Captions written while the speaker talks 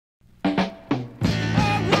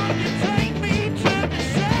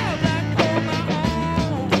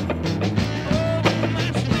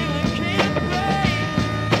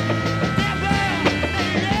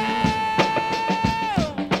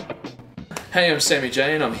Hey, I'm Sammy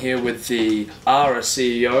Jay and I'm here with the Ara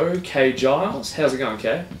C.E.O, Kay Giles. How's it going,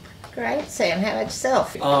 Kay? Great, Sam. How about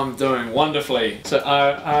yourself? I'm doing wonderfully. So,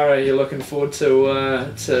 Ara, you're looking forward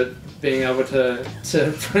to being able to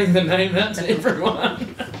bring the name out to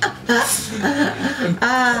everyone?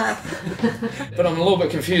 But I'm a little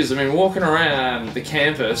bit confused. I mean, walking around the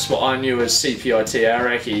campus, what I knew as CPIT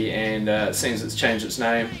Ara C.E.O, and it seems it's changed its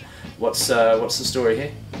name. What's the story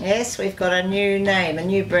here? Yes, we've got a new name, a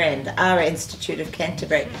new brand, Ara Institute of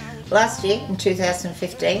Canterbury. Last year, in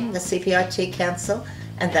 2015, the CPIT Council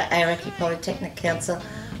and the Ara C.E.O Polytechnic Council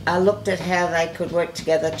looked at how they could work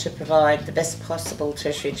together to provide the best possible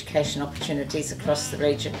tertiary education opportunities across the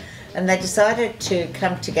region. And they decided to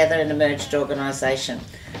come together in a merged organisation.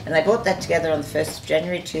 And they brought that together on the 1st of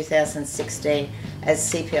January 2016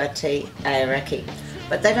 as CPIT Ara C.E.O.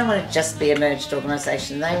 But they don't want to just be a merged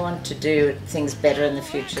organisation. They want to do things better in the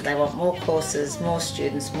future. They want more courses, more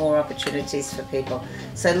students, more opportunities for people.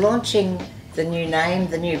 So launching the new name,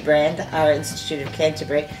 the new brand, Ara Institute of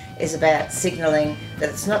Canterbury, is about signalling that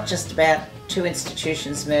it's not just about two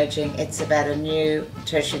institutions merging, it's about a new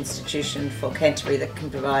tertiary institution for Canterbury that can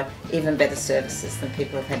provide even better services than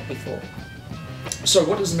people have had before. So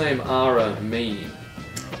what does the name Ara mean?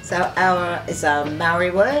 So Ara is a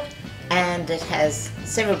Maori word, and it has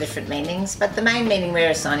several different meanings, but the main meaning we're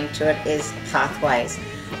assigning to it is pathways.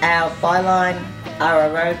 Our byline,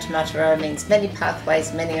 Ara Road to Mataroa, means many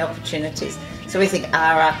pathways, many opportunities. So we think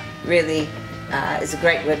Ara really is a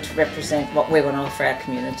great word to represent what we want to offer our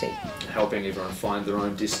community. Helping everyone find their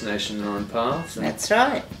own destination, their own path. That's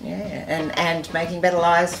right, yeah, and making better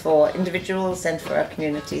lives for individuals and for our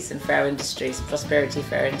communities and for our industries, prosperity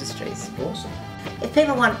for our industries. Awesome. If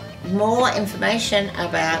people want more information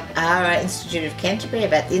about Ara Institute of Canterbury,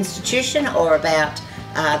 about the institution, or about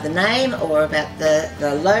the name, or about the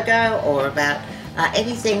logo, or about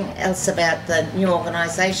anything else about the new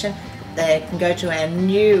organisation, they can go to our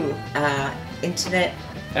new internet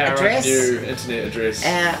address.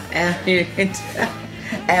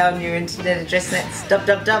 Our new internet address, that's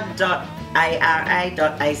www.ara.ac.nz.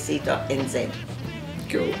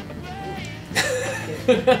 Cool. I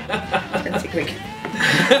don't think we can. Do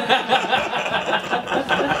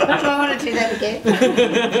I want to do that again?